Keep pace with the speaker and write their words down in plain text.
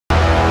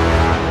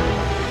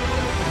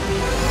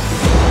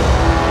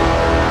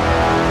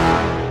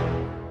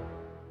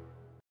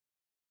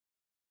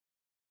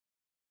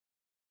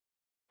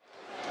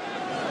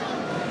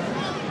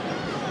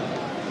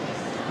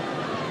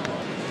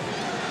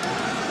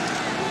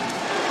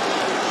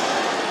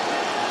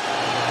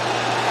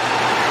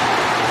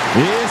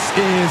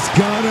is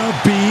gonna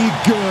be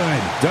good.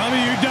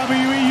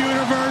 WWE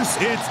Universe,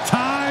 it's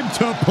time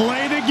to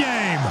play the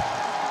game.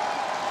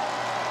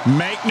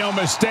 Make no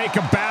mistake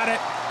about it,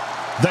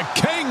 the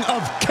King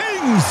of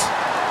Kings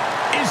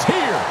is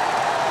here.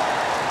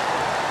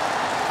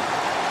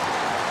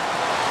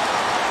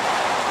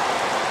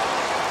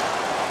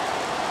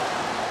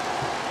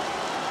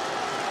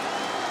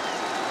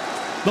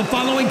 The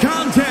following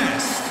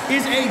contest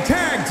is a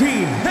tag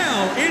team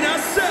Hell in a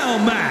Cell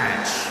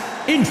match.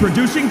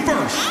 Introducing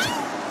first,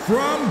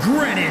 from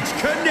Greenwich,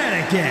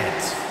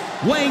 Connecticut,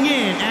 weighing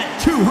in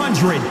at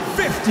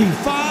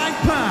 255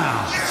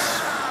 pounds,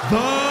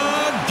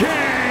 the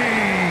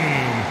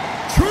Game,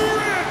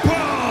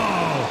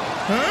 Triple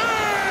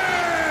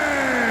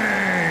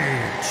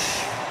H.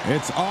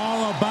 It's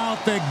all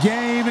about the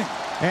game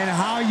and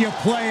how you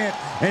play it,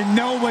 and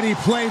nobody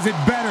plays it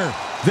better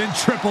than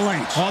Triple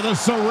H. Oh, the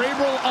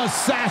cerebral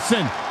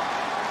assassin.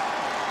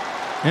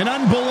 An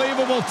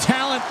unbelievable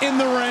talent in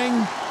the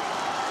ring.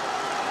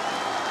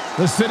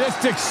 The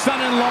sadistic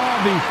son-in-law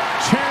of the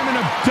chairman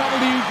of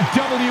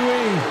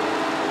WWE.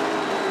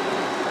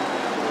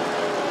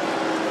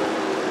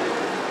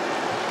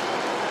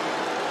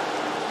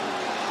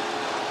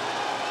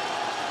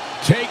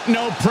 Take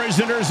no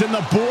prisoners in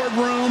the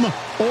boardroom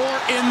or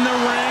in the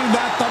ring.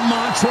 That's the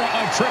mantra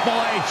of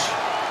Triple H.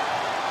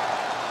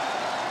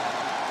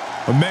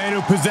 A man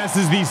who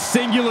possesses the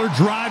singular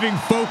driving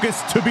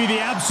focus to be the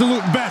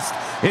absolute best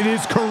in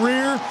his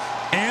career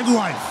and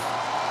life.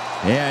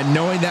 And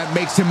knowing that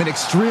makes him an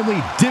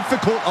extremely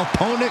difficult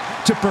opponent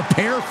to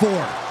prepare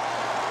for.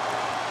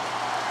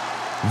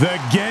 The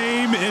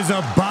game is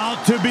about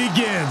to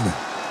begin.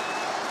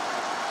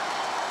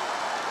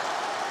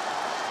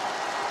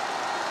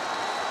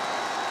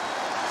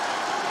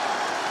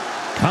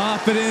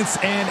 Confidence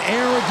and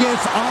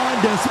arrogance on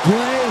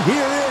display.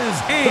 Here is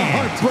the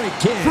Heartbreak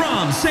Kid.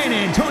 From San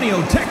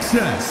Antonio,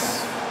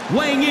 Texas,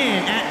 weighing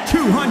in at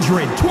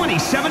 227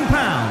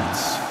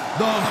 pounds,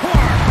 the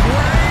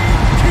Heartbreak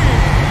Kid,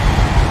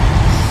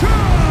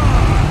 Shawn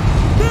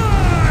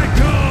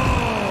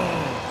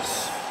Michaels.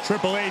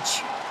 Triple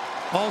H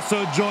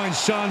also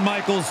joins Shawn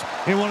Michaels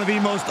in one of the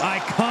most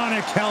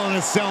iconic Hell in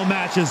a Cell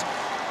matches.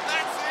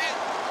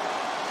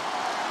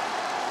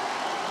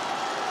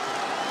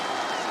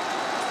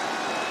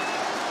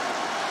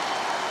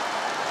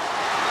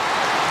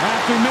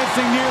 After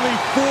missing nearly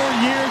 4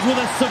 years with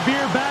a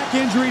severe back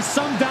injury,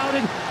 some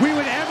doubted we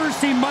would ever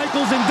see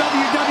Michaels in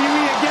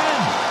WWE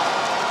again.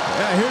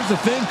 Yeah, here's the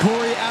thing,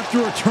 Corey. After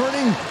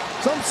returning,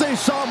 some say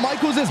Shawn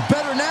Michaels is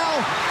better now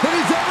than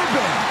he's ever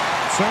been.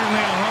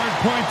 Certainly a hard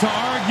point to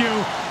argue.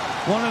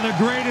 One of the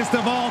greatest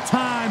of all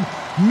time,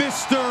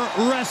 Mr.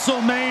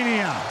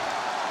 WrestleMania.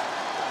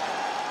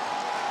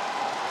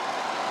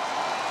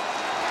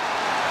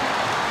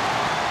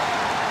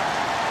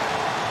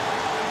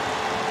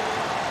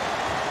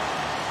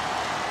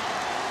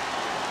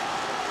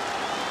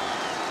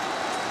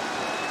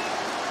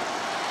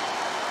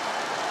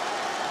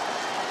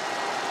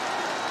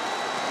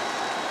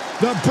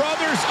 The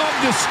Brothers of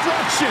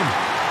Destruction.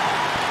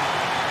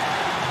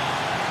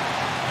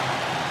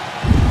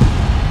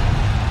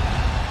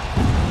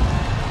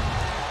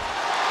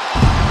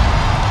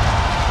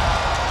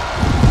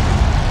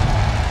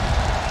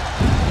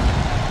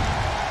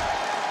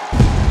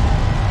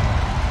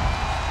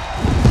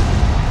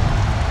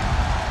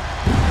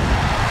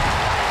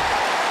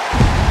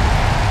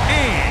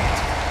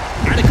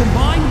 And at a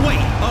combined weight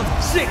of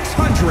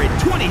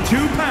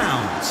 622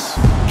 pounds,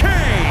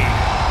 Kane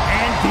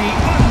and the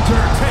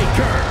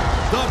Undertaker,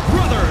 the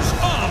Brothers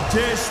of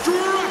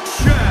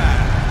Destruction.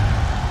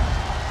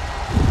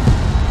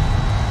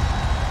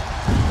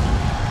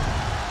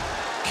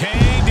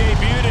 Kane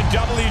debuted in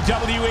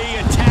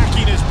WWE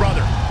attacking his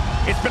brother.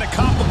 It's been a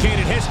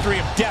complicated history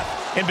of death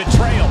and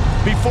betrayal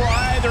before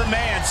either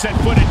man set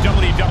foot in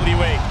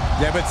WWE.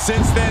 Yeah, but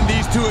since then,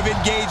 these two have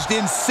engaged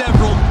in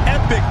several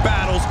epic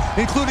battles,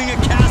 including a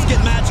casket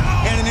match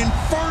and an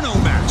Inferno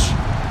match.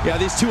 Yeah,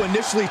 these two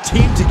initially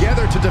teamed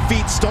together to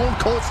defeat Stone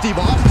Cold Steve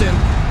Austin,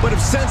 but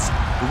have since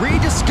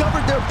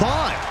rediscovered their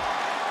bond.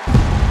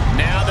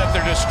 Now that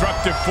their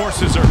destructive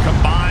forces are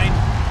combined,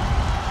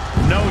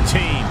 no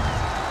team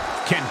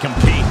can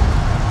compete.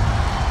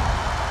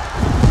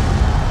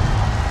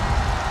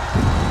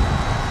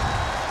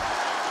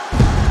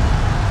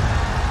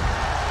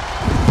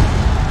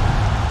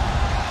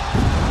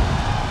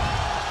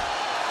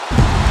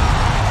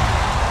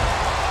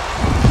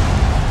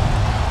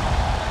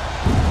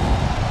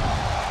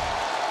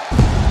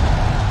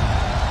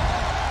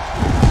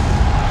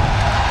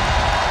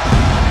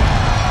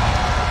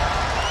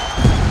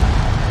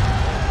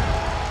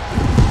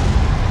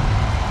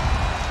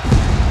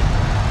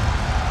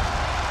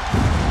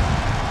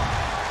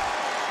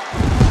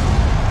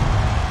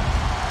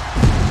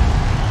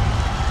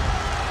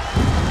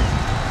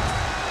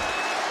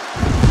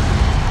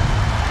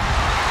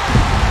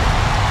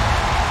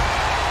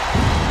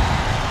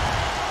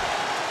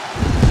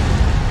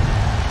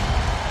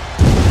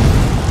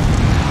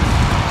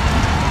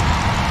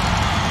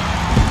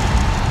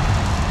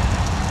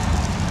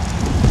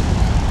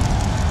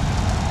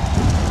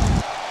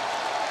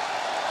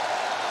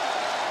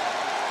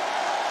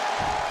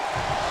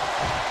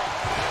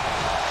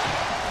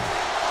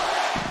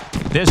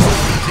 This will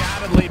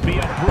undoubtedly be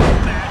a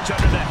brutal match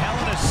under the Hell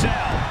in a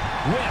Cell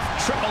with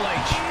Triple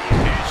H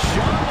and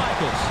Shawn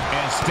Michaels.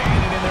 And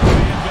standing in their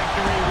way of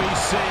victory, we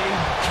see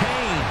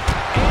Kane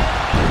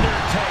and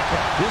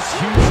Undertaker. This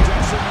huge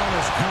structure known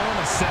as Hell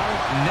in a Cell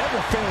never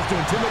fails to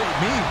intimidate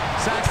me.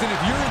 Saxton,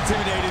 if you're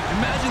intimidated,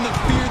 imagine the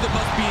fear that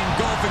must be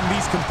engulfing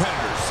these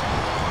competitors.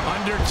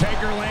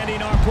 Undertaker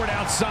landing awkward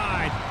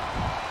outside.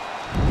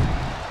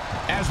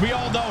 As we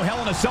all know,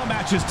 Hell in a Cell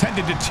matches tend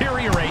to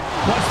deteriorate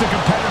once the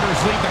competitors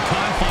leave the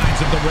confines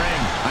of the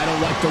ring. I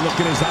don't like the look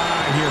in his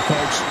eye here,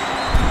 folks.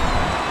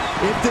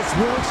 If this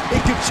works,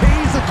 it could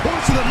change the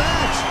course of the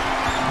match.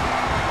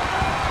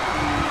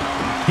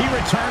 He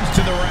returns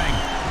to the ring.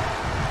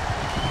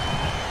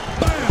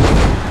 Bam!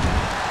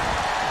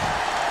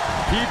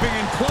 Keeping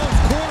in close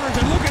quarters,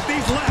 and look at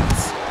these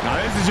lefts. Now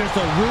this is just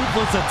a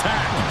ruthless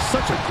attack.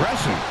 Such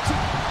aggression.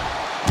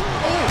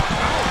 Oh,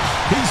 ouch.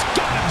 He's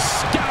got him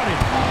scouted.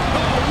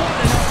 Oh, what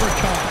an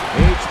uppercut.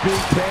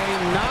 HBK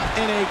not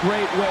in a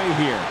great way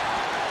here.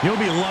 He'll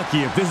be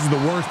lucky if this is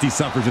the worst he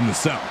suffers in the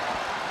cell.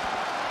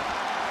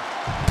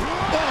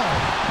 Oh.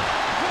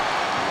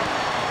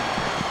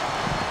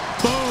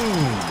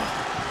 Boom.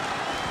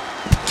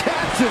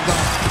 Catches a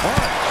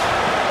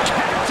punch.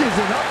 Catches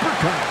an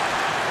uppercut.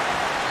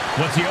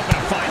 What's he open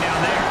to find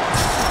down there?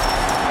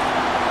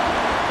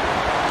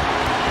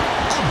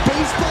 A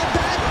baseball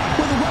bat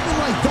with a weapon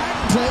like that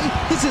in play.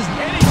 This is...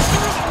 And he's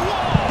through the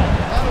wall.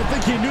 I don't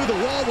think he knew the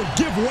wall would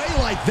give way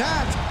like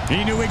that.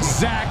 He knew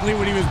exactly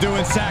what he was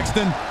doing,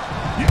 Saxton.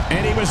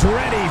 And he was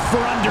ready for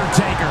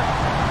Undertaker.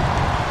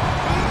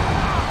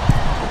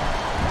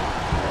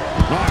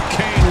 Oh,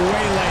 Kane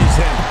waylays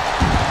him.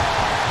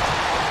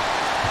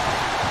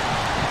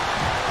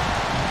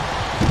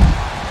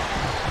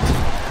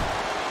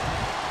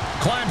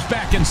 Climbs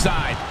back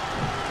inside.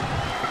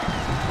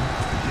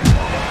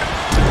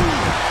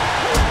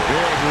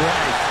 Big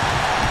right.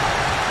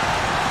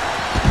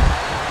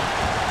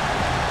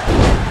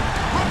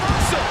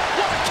 Reversal.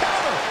 What a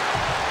counter.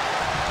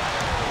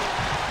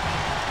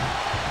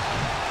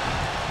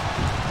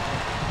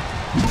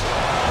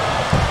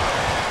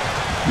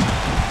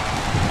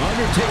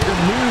 Undertaker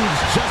moves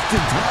just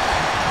in time.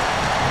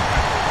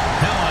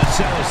 Hell in a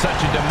Cell is such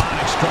a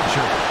demonic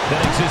structure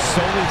that exists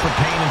solely for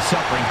pain and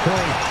suffering.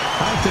 Corey,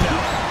 I have to know,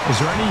 is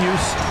there any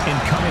use in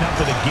coming up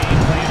with a game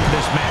plan for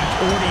this match,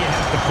 or do you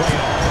have to play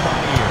it all by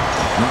ear?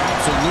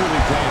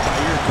 Absolutely play it by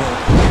ear, Cole.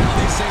 You know,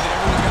 they say that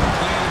everyone's got a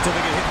plan until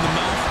they get hit in the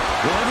mouth.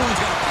 Well, everyone's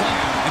got a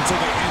plan until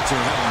they enter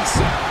Hell in a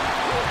Cell.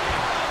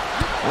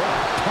 What a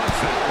punch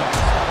that was.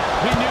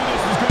 We knew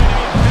this was going to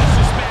be a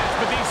vicious match,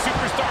 but these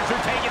superstars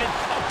are taking it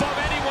above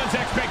anyone's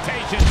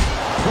expectations.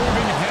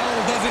 Proving Hell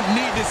doesn't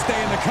need to stay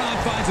in the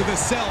confines of the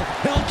cell.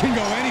 Hell can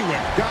go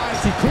anywhere. Guys,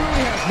 he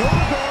clearly has no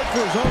regard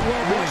for his own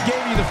well-being. What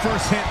gave you the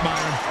first hit,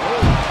 Byron?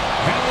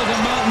 Hell is a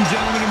mountain,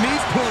 gentlemen, and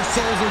these poor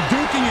souls are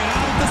duking it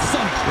out at the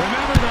summit.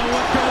 Remember, though,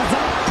 what goes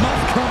up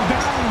must come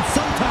down, and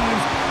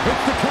sometimes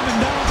it's the coming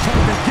down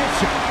part that gets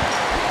you.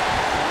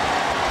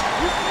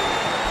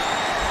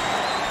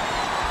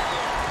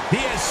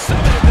 He has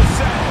summoned the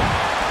Cell.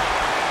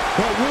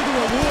 But will the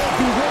reward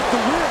be worth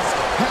the risk?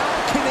 How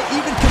can they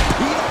even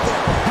compete up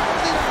there? How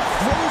are they not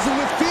frozen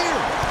with fear?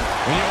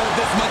 When you hold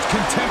this much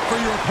contempt for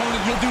your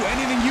opponent, you'll do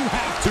anything you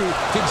have to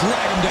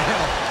drag him to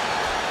hell.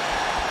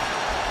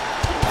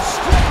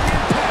 Strong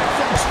impact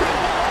from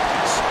Triple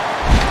H.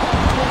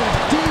 With a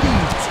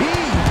DDT.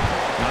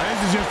 Now,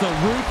 this is just a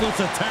ruthless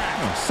attack.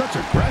 Oh, such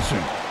aggression.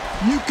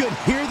 You could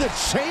hear the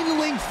chain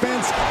link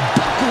fence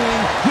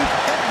buckling with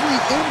every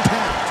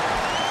impact.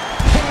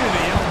 Point of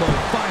the elbow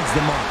finds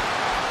the mark.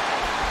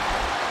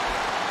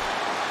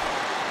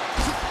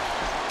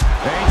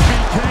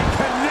 HBK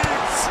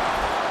connects.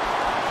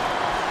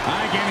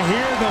 I can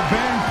hear the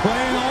band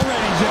playing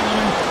already,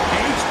 gentlemen.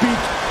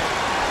 HBK.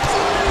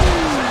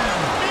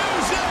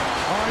 Music!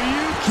 Are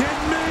you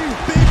kidding me?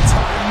 Big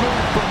time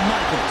move from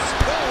Michaels.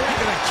 Oh, right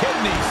to the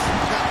kidneys.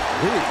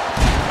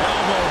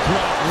 Elbow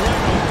drop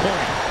right on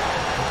point.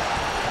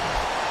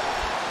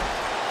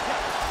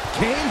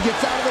 Kane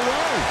gets out of the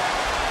way.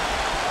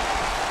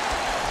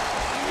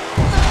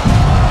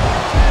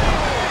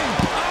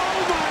 Oh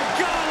my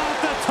God, off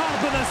the top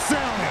of the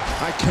cell.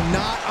 I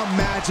cannot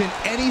imagine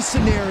any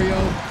scenario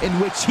in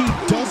which he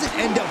doesn't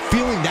end up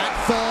feeling that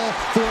fall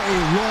for a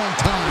long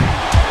time.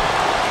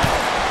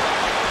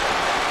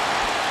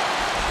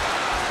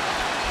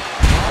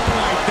 All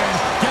right, then.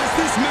 Guess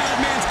this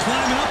madman's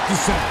climbing up the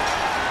cell.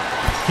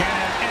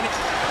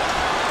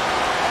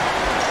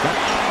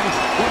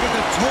 Look at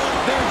the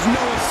torque. There's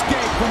no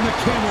escape from the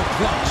camel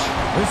clutch.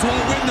 This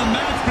won't win the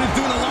match, but it's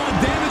doing a lot of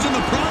damage in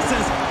the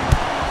process.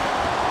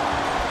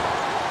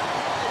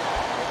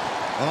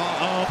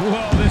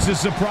 Whoa, this is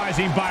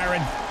surprising,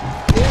 Byron.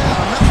 Yeah,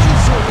 I'm not too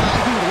sure why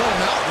he would let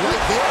him out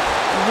right there.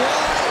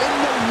 Why in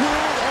the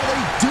world are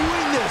they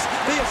doing this?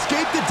 They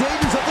escaped the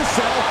dangers of the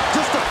cell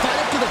just to fight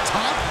up to the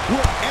top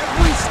where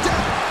every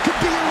step could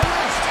be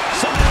erased.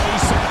 Somehow he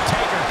saw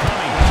Taker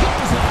coming.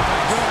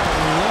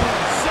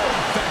 So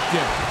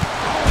effective.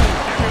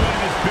 Everyone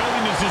in this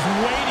building is just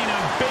waiting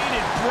on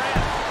bated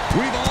breath.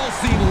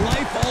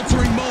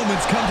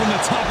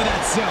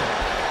 itself.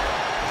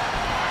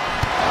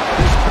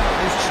 This crowd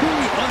is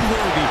truly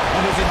unworthy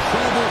of his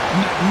incredible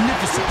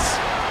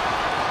magnificence.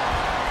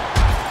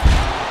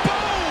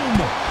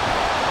 Boom!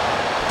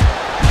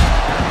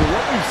 After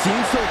what we've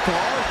seen so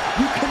far,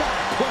 you cannot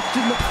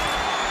question the...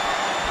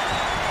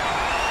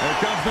 Here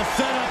comes the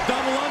setup,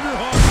 double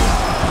underhook.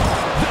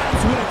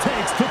 That's what it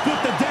takes to put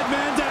the dead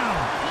man down.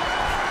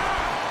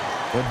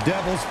 The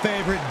devil's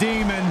favorite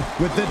demon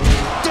with the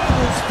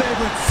devil's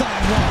favorite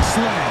sidewalk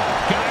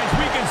slam. Guys,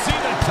 we can see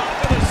the top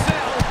of the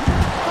cell.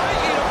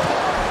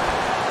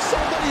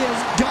 Somebody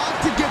has got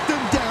to get them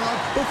down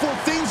before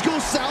things go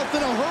south in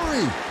a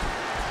hurry.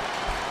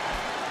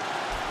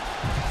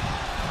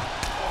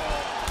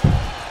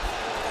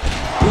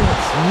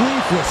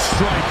 Ruthless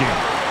striking.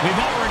 We've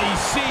already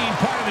seen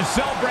part of the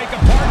cell break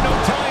apart. No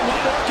telling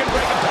what more can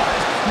break apart.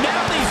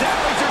 Now these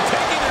athletes are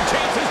taking their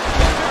chances.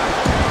 They're in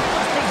a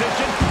perilous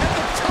position at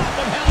the top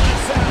of Hell in a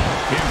Cell.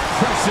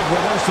 Impressive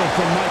reversal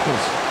from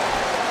Michaels.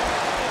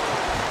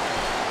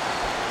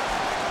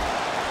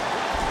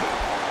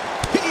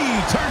 He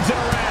turns it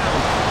around.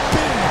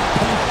 Big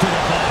punch to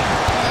the body.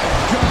 My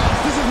gosh,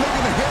 this is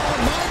making the hair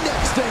on my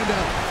neck stand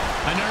up.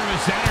 A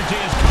nervous energy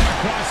has come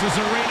across this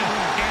arena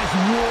as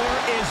war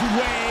is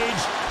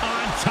waged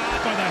on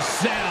top of the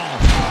cell.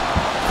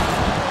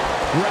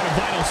 We're at a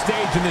vital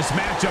stage in this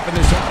matchup, and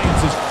this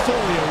audience is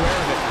fully aware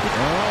of it.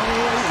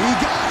 Oh, he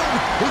got him.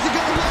 Is he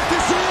going to let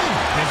this in?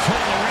 This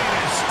whole arena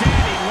is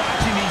standing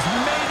watching these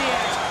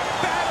maniacs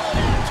battle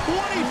it out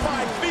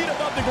 25 feet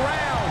above the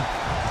ground.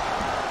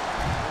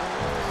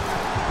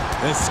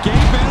 Escape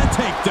and a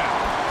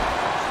takedown.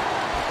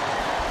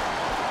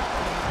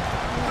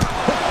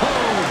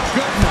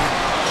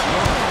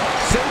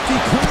 Safety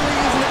clearly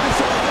isn't at the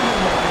side of the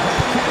line.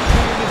 Can't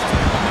play in this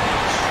type of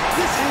match.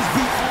 This is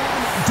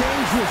beyond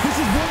dangerous. This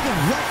is more than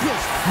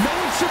reckless. No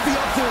one should be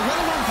up there, let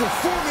alone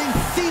performing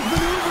these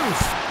maneuvers.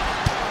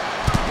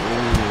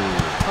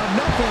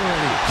 Enough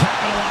already.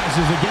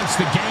 Capitalizes against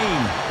the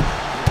game.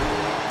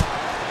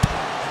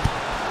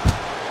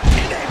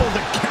 Unable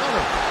to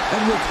counter.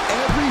 And with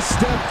every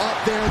step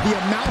up there, the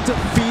amount of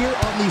fear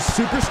on these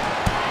superstars.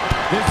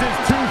 This is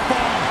too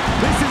far.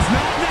 This is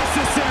not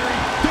necessary.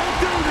 Don't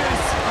do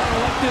this. I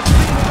don't like this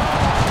thing at all.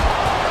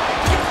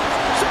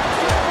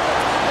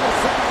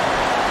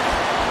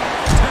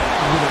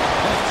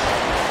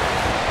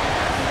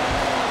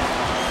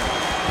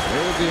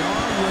 There's the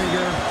arm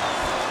wringer.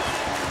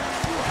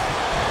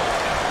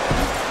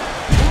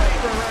 Great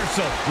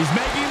reversal. He's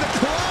making the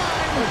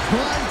climb. A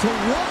climb to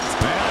what?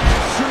 And I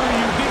assure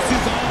you, this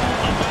is all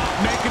about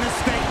making a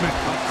statement.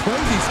 A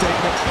crazy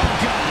statement. Oh,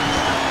 God.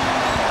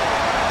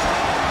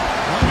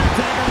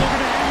 Undertaker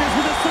looking to end this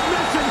with a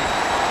submission.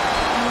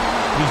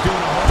 He's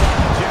doing a whole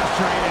lot of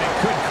gesturing, and it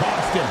could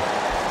cost him.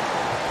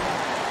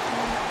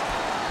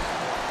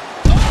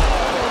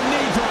 Oh,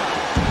 knee drop.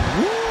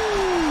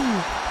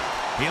 Woo!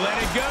 He let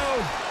it go.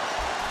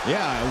 Yeah,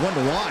 I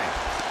wonder why.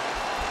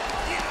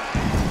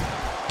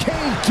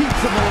 Kane keeps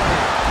him away.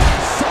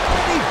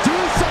 Somebody do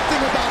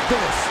something about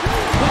this.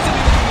 What's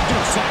anything going to do,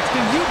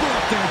 Saxton? You go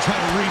up there and try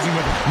to reason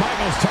with him.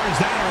 Michaels turns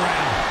that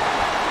around.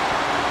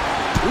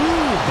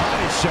 Ooh,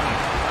 body shot.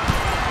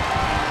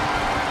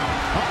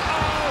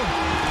 Uh-oh.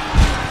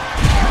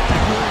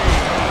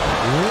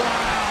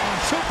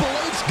 Wow, Triple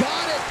H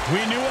got it.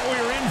 We knew what we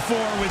were in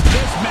for with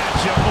this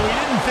matchup, but we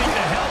didn't think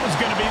the hell was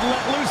going to be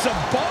let loose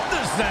above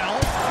the cell.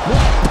 What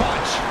a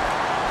punch.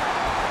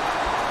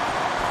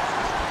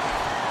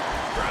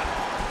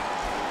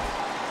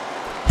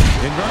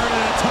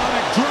 Inverted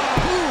atomic drop.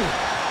 Ooh.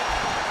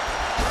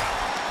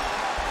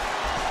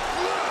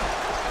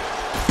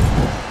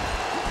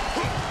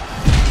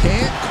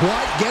 Can't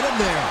quite get him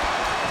there.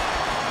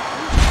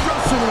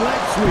 Russian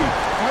leg sweep.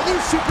 Are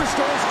these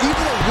superstars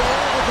even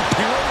aware of the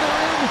peril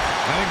they're in?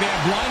 I think they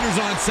have blinders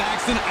on,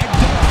 Saxton. I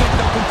don't think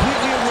they're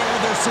completely aware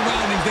of their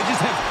surroundings. They just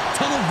have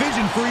tunnel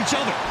vision for each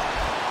other.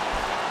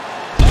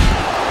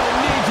 Oh,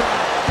 knee drop.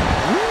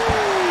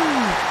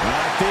 Woo!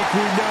 I think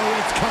we know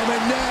what's coming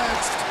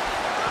next.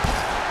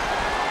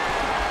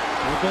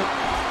 I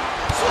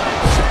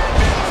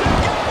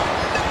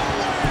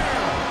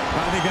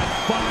think that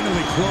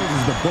finally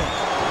closes the book.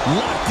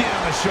 Locked in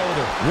on the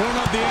shoulder. Warm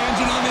up the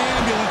engine on the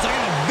ambulance. I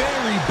got a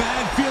very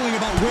bad feeling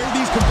about where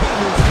these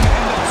competitors are going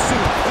to end up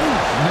soon. Ooh,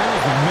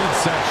 nails the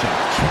midsection.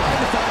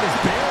 Trying to find his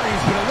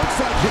bearings, but it looks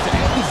like his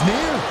end is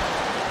near.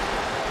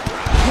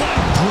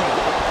 Leg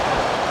drop.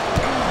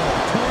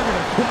 Target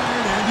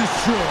acquired and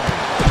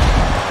destroyed.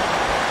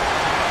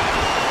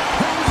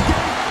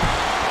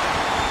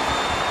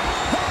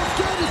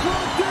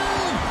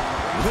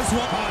 This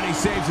one, oh, he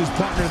saves his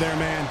partner there,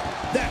 man.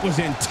 That was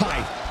in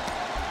tight.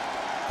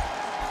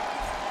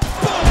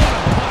 Boom, what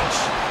a punch.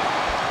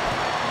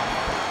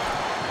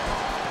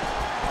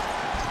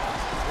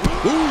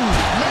 Ooh,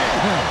 man.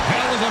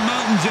 Hell is a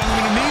mountain,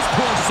 gentlemen, and these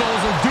poor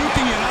souls are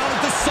duking it out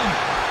at the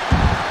summit.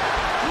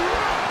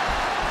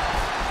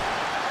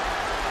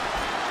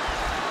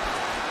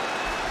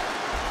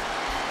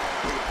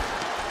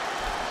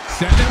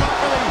 Send him up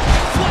for the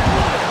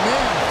flatline.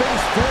 Man,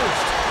 face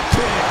first.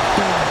 Big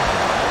burn.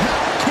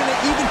 How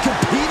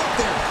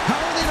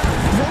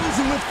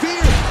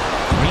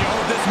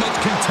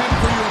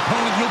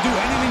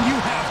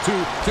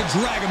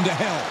drag him to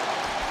hell.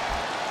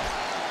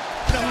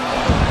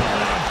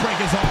 Break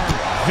his arm.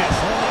 Fish.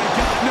 Oh, my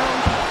God, no.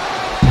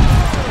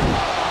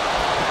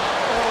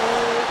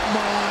 Oh,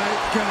 my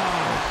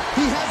God.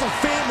 He has a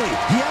family.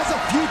 He has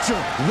a future.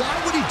 Why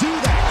would he do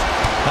that?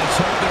 Let's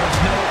hope there's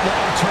no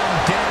long-term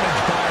damage,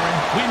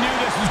 Byron. We knew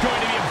this was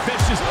going to be a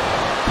vicious...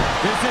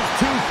 This is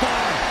too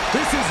far.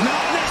 This is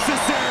not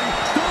necessary.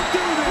 Don't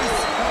do this.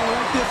 I don't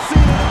like this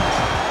scene at all.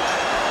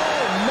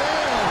 Oh,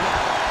 man.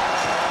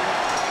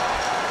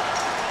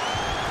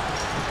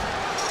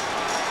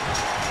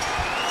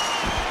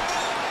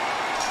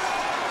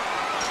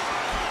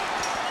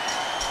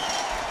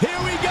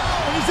 Here we go.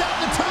 He's at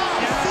the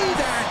top. Yes. See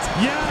that?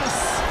 Yes.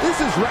 This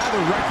is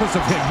rather reckless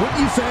of him, wouldn't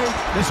you say?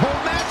 This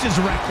whole match is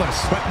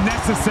reckless. But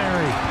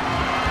necessary.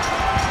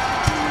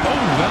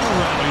 Oh, that'll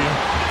rattle you.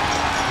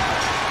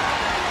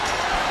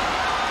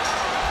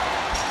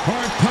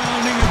 Heart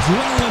pounding,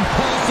 adrenaline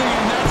pulsing,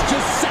 and that's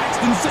just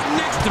Saxton sitting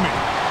next to me.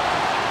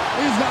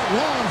 He's not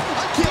wrong.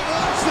 I can't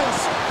watch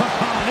this.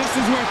 This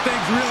is where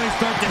things really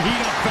start to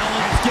heat up,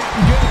 fellas. It's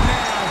getting good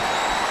now.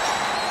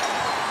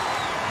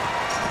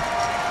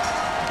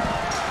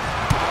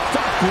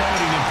 Stop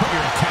gloating and put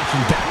your attention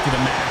back to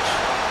the match.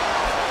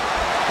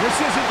 This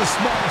isn't the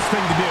smartest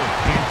thing to do.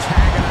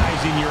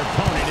 Antagonizing your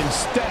opponent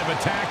instead of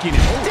attacking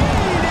him.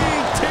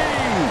 DDT!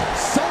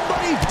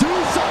 Somebody do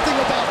something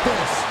about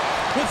this.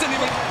 What's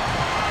anyone...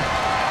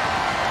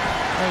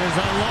 That is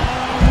a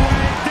long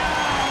way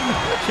down.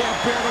 I can't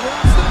bear to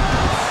watch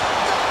this.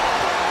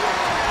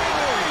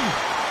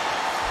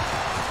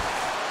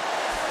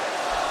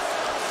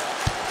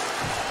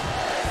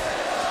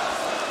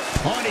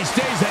 On he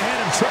stays ahead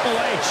of Triple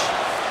H.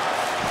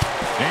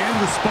 And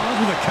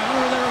responds with a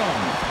counter of their own.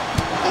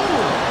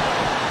 Ooh.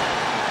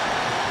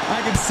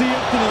 I can see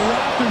up to the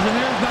rafters, and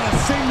there's not a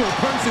single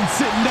person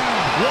sitting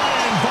down. What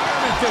an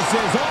environment this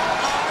is. All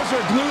eyes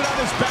are glued on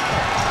this battle.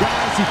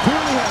 Guys, he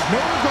clearly has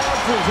no regard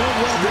for his own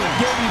well-being.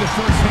 Gave you the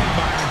first hand,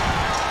 Byron.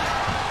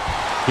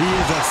 He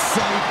is a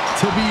sight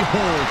to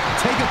behold.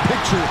 Take a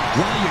picture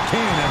while you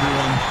can,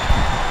 everyone.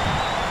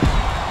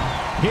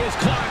 He has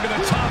climbed to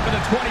the top of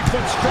the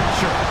 20-foot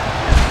structure.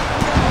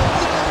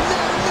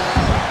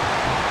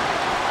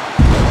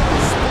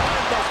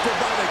 Spine buster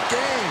by the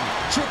game.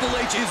 Triple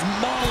H is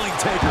mauling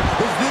Taker.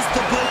 Is this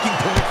the breaking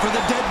point for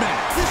the dead man?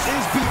 This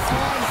is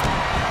beyond...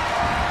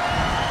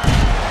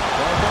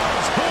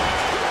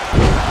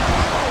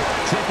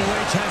 Triple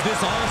H has this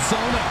all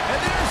sewn up. And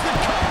there's the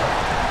cover.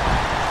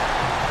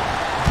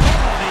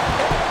 Oh, the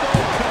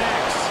elbow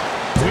connects.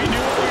 We knew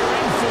what we were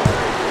in for.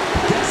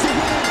 Gets the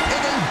win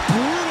in a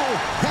brutal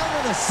Hell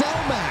in a Cell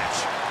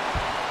match.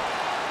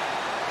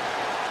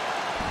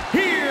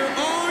 Here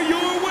are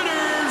your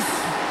winners,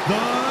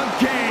 The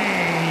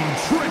Game,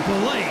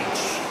 Triple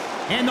H,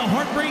 and the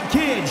Heartbreak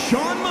Kid,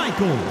 Shawn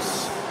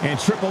Michaels. And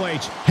Triple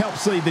H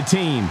helps lead the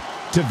team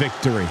to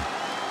victory.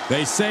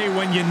 They say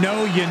when you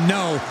know,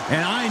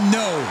 and I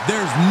know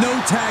there's no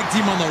tag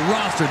team on the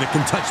roster that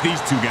can touch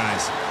these two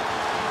guys.